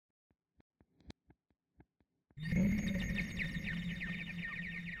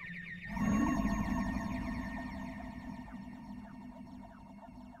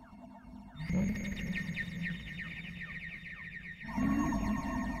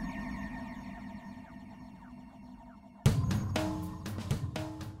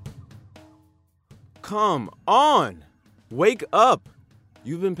Come on! Wake up!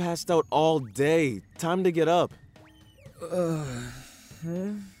 You've been passed out all day. Time to get up.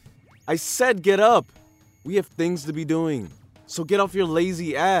 I said get up! We have things to be doing. So get off your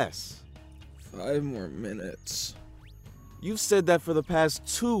lazy ass. 5 more minutes. You've said that for the past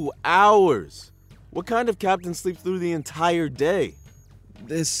 2 hours. What kind of captain sleeps through the entire day?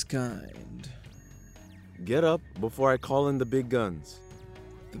 This kind. Get up before I call in the big guns.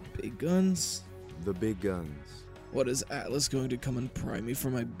 The big guns? The big guns. What, is Atlas going to come and pry me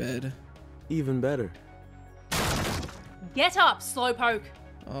from my bed? Even better. Get up, slowpoke!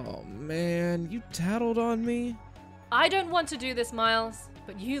 Oh man, you tattled on me? I don't want to do this, Myles,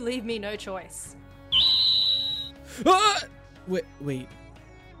 but you leave me no choice. Ah! Wait.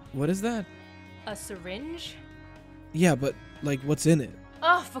 What is that? A syringe? Yeah, but, like, what's in it?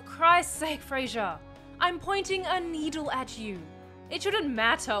 Oh, for Christ's sake, Fraiser! I'm pointing a needle at you. It shouldn't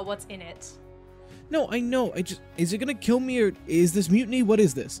matter what's in it. No, I know, is it gonna kill me, or is this mutiny? What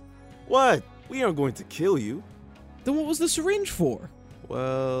is this? What? We aren't going to kill you. Then what was the syringe for?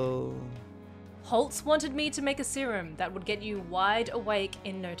 Well... Holtz wanted me to make a serum that would get you wide awake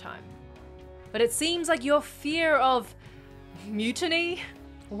in no time. But it seems like your fear of mutiny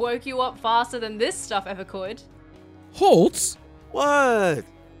woke you up faster than this stuff ever could. Holtz? What?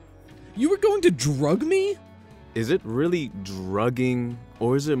 You were going to drug me? Is it really drugging,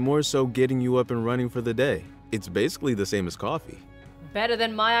 or is it more so getting you up and running for the day? It's basically the same as coffee. Better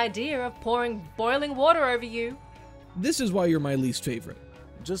than my idea of pouring boiling water over you. This is why you're my least favorite.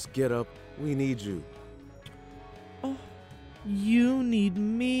 Just get up. We need you. Oh, you need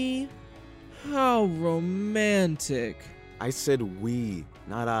me? How romantic. I said we,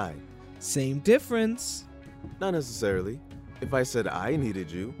 not I. Same difference. Not necessarily. If I said I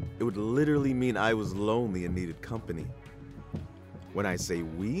needed you, it would literally mean I was lonely and needed company. When I say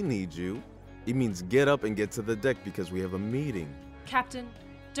we need you, it means get up and get to the deck because we have a meeting. Captain,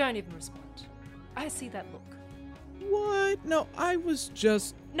 don't even respond. I see that look. What? No, I was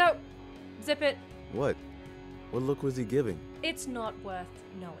just... No, zip it. What? What look was he giving? It's not worth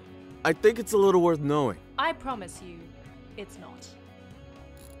knowing. I think it's a little worth knowing. I promise you, it's not.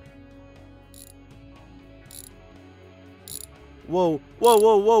 Whoa,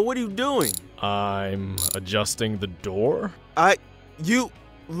 what are you doing? I'm adjusting the door? Do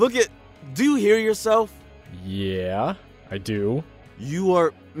you hear yourself? Yeah, I do. You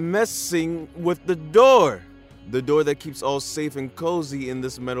are messing with the door. The door that keeps all safe and cozy in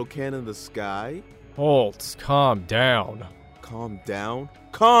this metal can in the sky. Holtz, calm down. Calm down?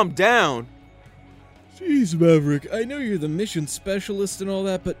 Calm down? Jeez, Maverick, I know you're the mission specialist and all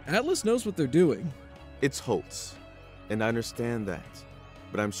that, but Atlas knows what they're doing. It's Holtz, and I understand that.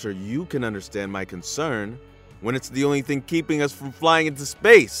 But I'm sure you can understand my concern when it's the only thing keeping us from flying into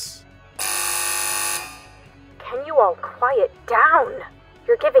space. Can you all quiet down?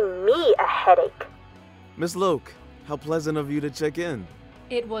 You're giving me a headache. Miss Loke, how pleasant of you to check in.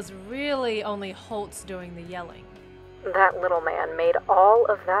 It was really only Holtz doing the yelling. That little man made all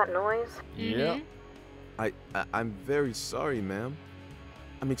of that noise? Yeah. I'm very sorry, ma'am.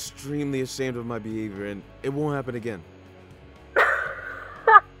 I'm extremely ashamed of my behavior, and it won't happen again.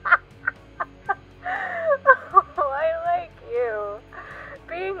 Oh, I like you.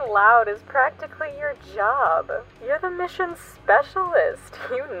 Being loud is practically your job. You're the mission specialist.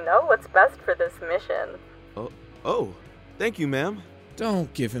 You know what's best for this mission. Oh, thank you, ma'am.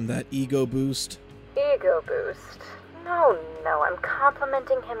 Don't give him that ego boost. Ego boost. No, I'm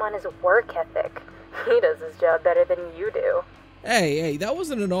complimenting him on his work ethic. He does his job better than you do. Hey, that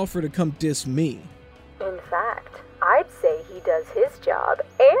wasn't an offer to come diss me. In fact, I'd say he does his job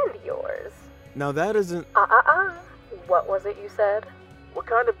and yours. Now that isn't... What was it you said? What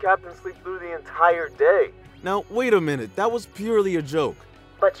kind of captain sleeps through the entire day? Now, wait a minute. That was purely a joke.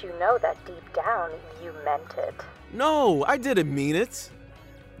 But you know that deep down, you meant it. No, I didn't mean it.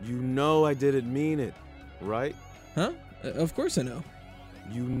 You know I didn't mean it, right? Huh? Of course I know.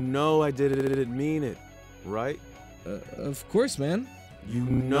 You know I didn't mean it, right? Of course, man. You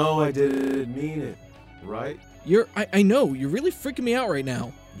know I didn't mean it, right? I know, you're really freaking me out right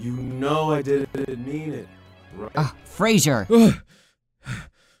now. You know I didn't mean it, right? Fraiser!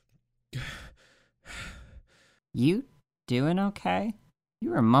 You doing okay?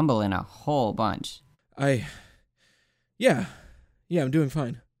 You were mumbling a whole bunch. Yeah, I'm doing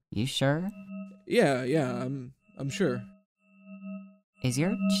fine. You sure? Yeah, I'm sure. Is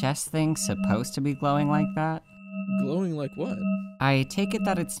your chest thing supposed to be glowing like that? Glowing like what? I take it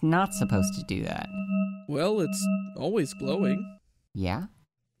that it's not supposed to do that. Well, it's always glowing. Yeah?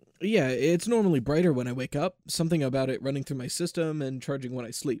 Yeah, it's normally brighter when I wake up. Something about it running through my system and charging when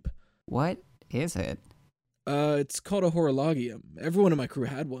I sleep. What is it? It's called a horologium. Everyone in my crew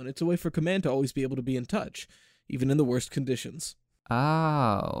had one. It's a way for command to always be able to be in touch, even in the worst conditions.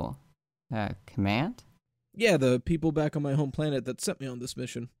 Oh. Command? Yeah, the people back on my home planet that sent me on this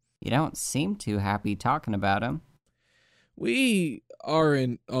mission. You don't seem too happy talking about him. We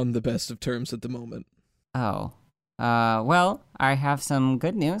aren't on the best of terms at the moment. Oh. Well, I have some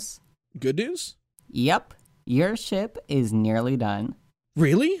good news. Good news? Yep. Your ship is nearly done.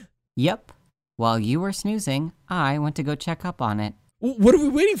 Really? Yep. While you were snoozing, I went to go check up on it. What are we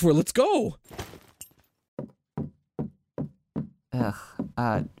waiting for? Let's go!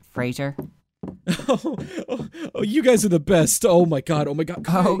 Fraiser? Oh, you guys are the best. Oh my god.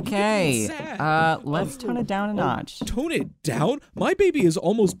 Okay. Let's tone it down a notch. Tone it down? My baby is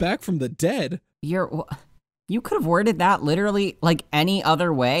almost back from the dead. You could have worded that literally like any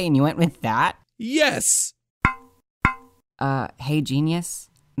other way, and you went with that? Yes! Hey, genius.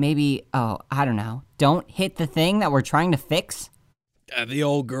 Maybe, I don't know. Don't hit the thing that we're trying to fix? The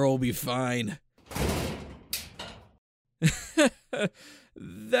old girl will be fine.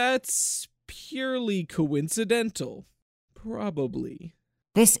 That's purely coincidental. Probably.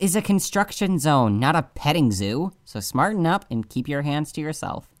 This is a construction zone, not a petting zoo. So smarten up and keep your hands to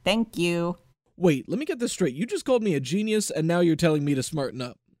yourself. Thank you. Wait, let me get this straight. You just called me a genius, and now you're telling me to smarten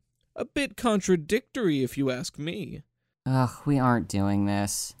up. A bit contradictory, if you ask me. Ugh, we aren't doing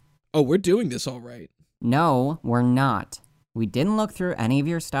this. Oh, we're doing this all right. No, we're not. We didn't look through any of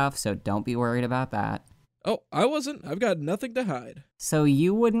your stuff, so don't be worried about that. Oh, I wasn't. I've got nothing to hide. So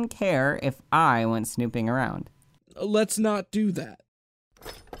you wouldn't care if I went snooping around? Let's not do that.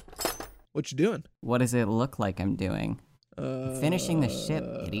 What you doing? What does it look like I'm doing? Finishing the ship,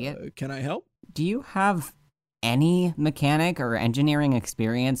 idiot. Can I help? Do you have any mechanic or engineering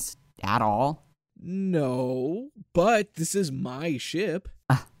experience at all? No, but this is my ship.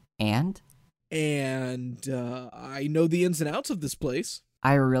 And? And I know the ins and outs of this place.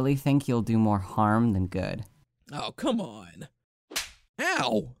 I really think you'll do more harm than good. Oh, come on.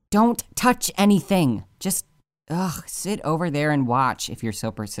 Ow! Don't touch anything. Just, sit over there and watch if you're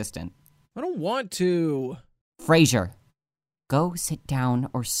so persistent. I don't want to. Fraiser, go sit down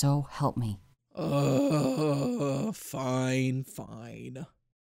or so help me. Fine.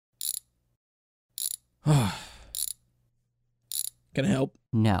 Can I help?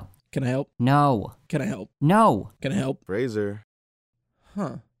 No. Can I help? No. Can I help? No. Can I help? Fraiser.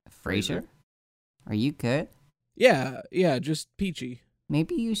 Huh. Fraiser? Are you good? Yeah, just peachy.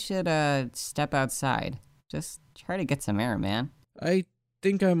 Maybe you should, step outside. Just try to get some air, man. I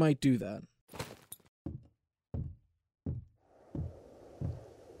think I might do that.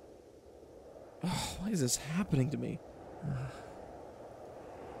 Oh, why is this happening to me?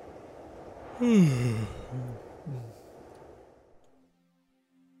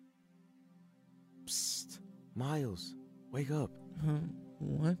 Psst. Miles, wake up.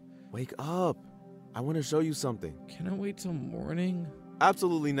 What? Wake up. I want to show you something. Can I wait till morning?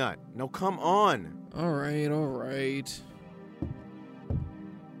 Absolutely not. No, come on. All right.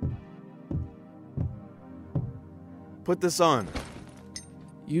 Put this on.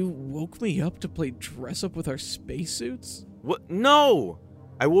 You woke me up to play dress up with our spacesuits? What? No!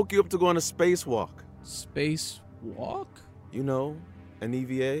 I woke you up to go on a spacewalk. Spacewalk? You know, an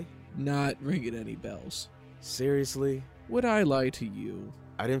EVA? Not ringing any bells. Seriously? Would I lie to you?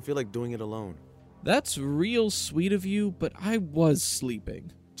 I didn't feel like doing it alone. That's real sweet of you, but I was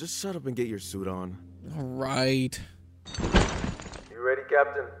sleeping. Just shut up and get your suit on. All right. You ready,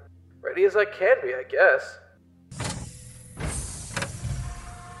 Captain? Ready as I can be, I guess.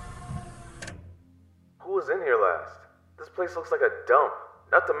 Who was in here last? This place looks like a dump.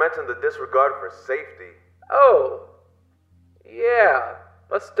 Not to mention the disregard for safety. Oh. Yeah.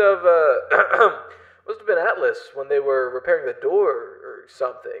 Must have been Atlas when they were repairing the door or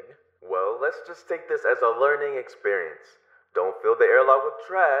something. Well, let's just take this as a learning experience. Don't fill the airlock with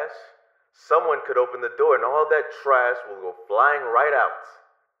trash. Someone could open the door and all that trash will go flying right out.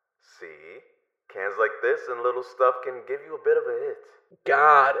 See? Cans like this and little stuff can give you a bit of a hit.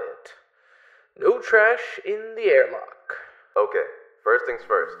 Got it. No trash in the airlock. Okay, first things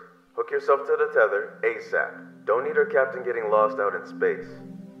first. Hook yourself to the tether ASAP. Don't need our captain getting lost out in space.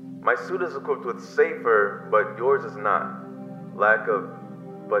 My suit is equipped with safer, but yours is not. Lack of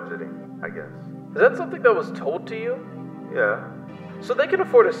budgeting, I guess. Is that something that was told to you? Yeah. So they can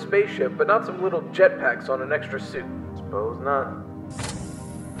afford a spaceship, but not some little jetpacks on an extra suit. Suppose not.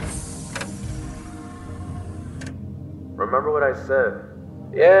 Remember what I said?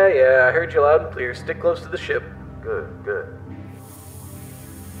 Yeah, I heard you loud and clear. Stick close to the ship. Good.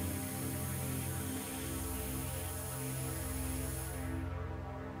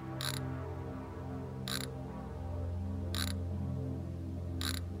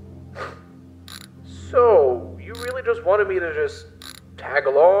 So, you really just wanted me to just tag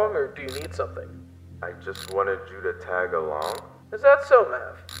along, or do you need something? I just wanted you to tag along. Is that so,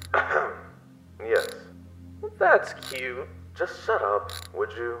 Mav? Yes. Well, that's cute. Just shut up,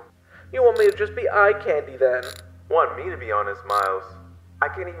 would you? You want me to just be eye candy then? Want me to be honest, Myles? I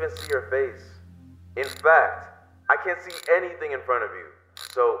can't even see your face. In fact, I can't see anything in front of you.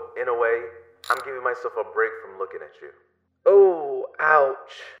 So, in a way, I'm giving myself a break from looking at you. Oh, ouch.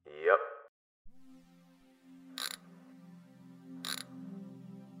 Yep.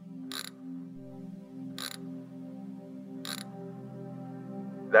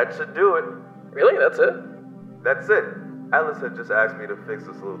 That should do it. Really? That's it? That's it. Atlas had just asked me to fix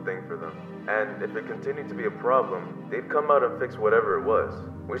this little thing for them. And if it continued to be a problem, they'd come out and fix whatever it was.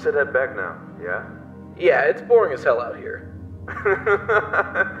 We should head back now, yeah? Yeah, it's boring as hell out here.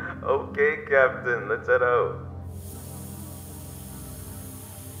 Okay, Captain, let's head out.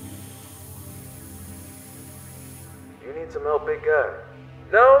 You need some help, big guy?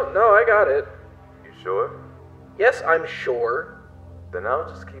 No, I got it. You sure? Yes, I'm sure. Then I'll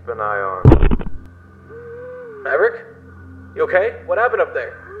just keep an eye on... Maverick? You okay? What happened up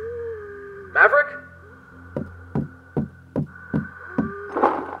there? Maverick?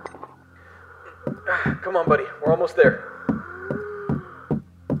 Come on, buddy. We're almost there.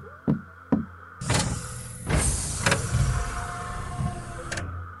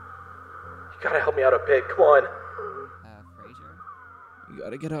 You gotta help me out a bit. Come on. Fraiser? You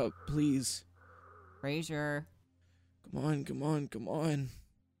gotta get up, please. Fraiser? Come on.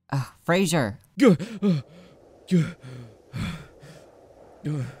 Fraiser!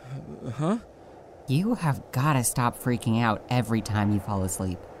 Huh? You have gotta stop freaking out every time you fall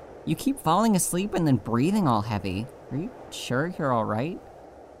asleep. You keep falling asleep and then breathing all heavy. Are you sure you're alright?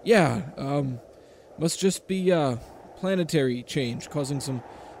 Yeah, must just be, planetary change causing some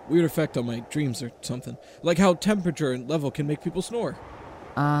weird effect on my dreams or something. Like how temperature and level can make people snore.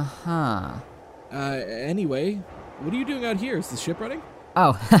 Uh-huh. Anyway, what are you doing out here? Is the ship running?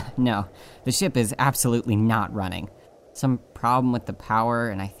 Oh, no. The ship is absolutely not running. Some problem with the power,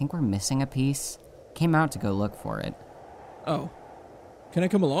 and I think we're missing a piece. Came out to go look for it. Oh. Can I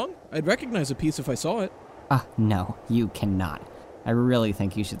come along? I'd recognize a piece if I saw it. No, you cannot. I really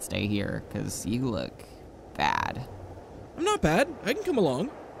think you should stay here, because you look bad. I'm not bad. I can come along.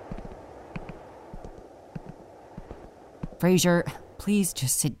 Fraiser, please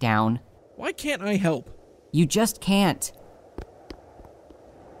just sit down. Why can't I help? You just can't.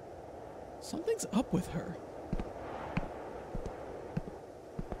 Something's up with her.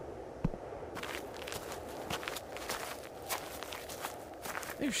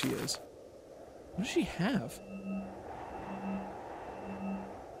 There she is. What does she have?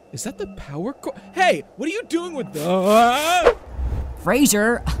 Is that the power core? Hey, what are you doing with the...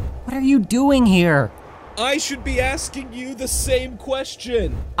 Fraiser, what are you doing here? I should be asking you the same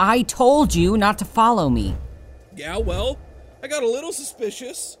question. I told you not to follow me. Yeah, well, I got a little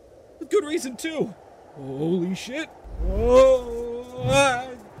suspicious. With good reason, too. Holy shit.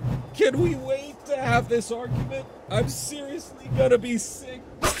 Can we wait to have this argument? I'm seriously gonna be sick.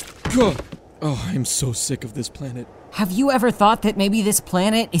 Oh, I'm so sick of this planet. Have you ever thought that maybe this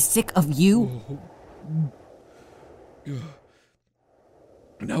planet is sick of you?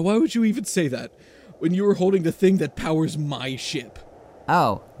 Now, why would you even say that when you were holding the thing that powers my ship?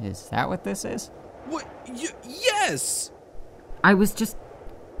 Oh, is that what this is? What? Yes! I was just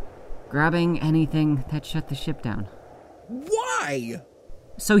grabbing anything that shut the ship down. Why?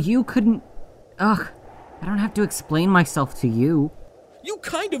 So you couldn't... Ugh, I don't have to explain myself to you. You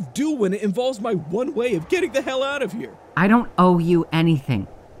kind of do when it involves my one way of getting the hell out of here. I don't owe you anything,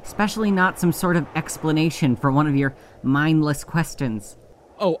 especially not some sort of explanation for one of your mindless questions.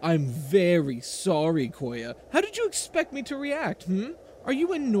 Oh, I'm very sorry, Kauya. How did you expect me to react, Are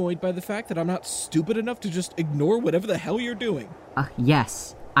you annoyed by the fact that I'm not stupid enough to just ignore whatever the hell you're doing?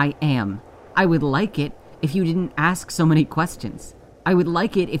 Yes, I am. I would like it if you didn't ask so many questions. I would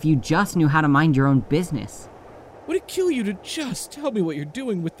like it if you just knew how to mind your own business. Would it kill you to just tell me what you're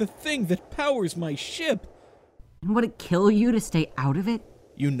doing with the thing that powers my ship? And would it kill you to stay out of it?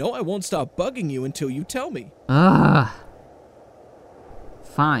 You know I won't stop bugging you until you tell me. Ugh.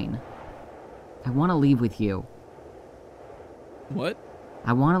 Fine. I want to leave with you. What?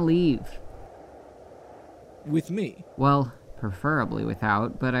 I want to leave. With me? Well, preferably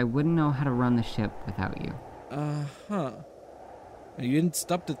without, but I wouldn't know how to run the ship without you. Uh-huh. You didn't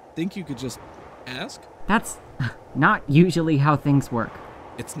stop to think you could just ask? That's not usually how things work.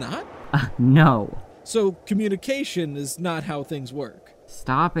 It's not? No. So communication is not how things work.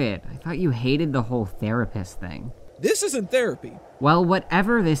 Stop it. I thought you hated the whole therapist thing. This isn't therapy. Well,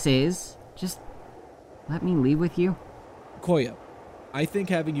 whatever this is, just let me leave with you. Kauya, I think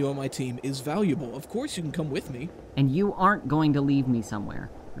having you on my team is valuable. Of course you can come with me. And you aren't going to leave me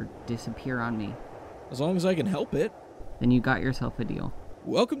somewhere or disappear on me. As long as I can help it. Then you got yourself a deal.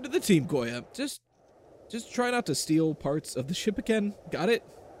 Welcome to the team, Kauya. Just try not to steal parts of the ship again. Got it?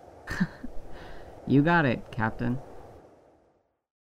 You got it, Captain.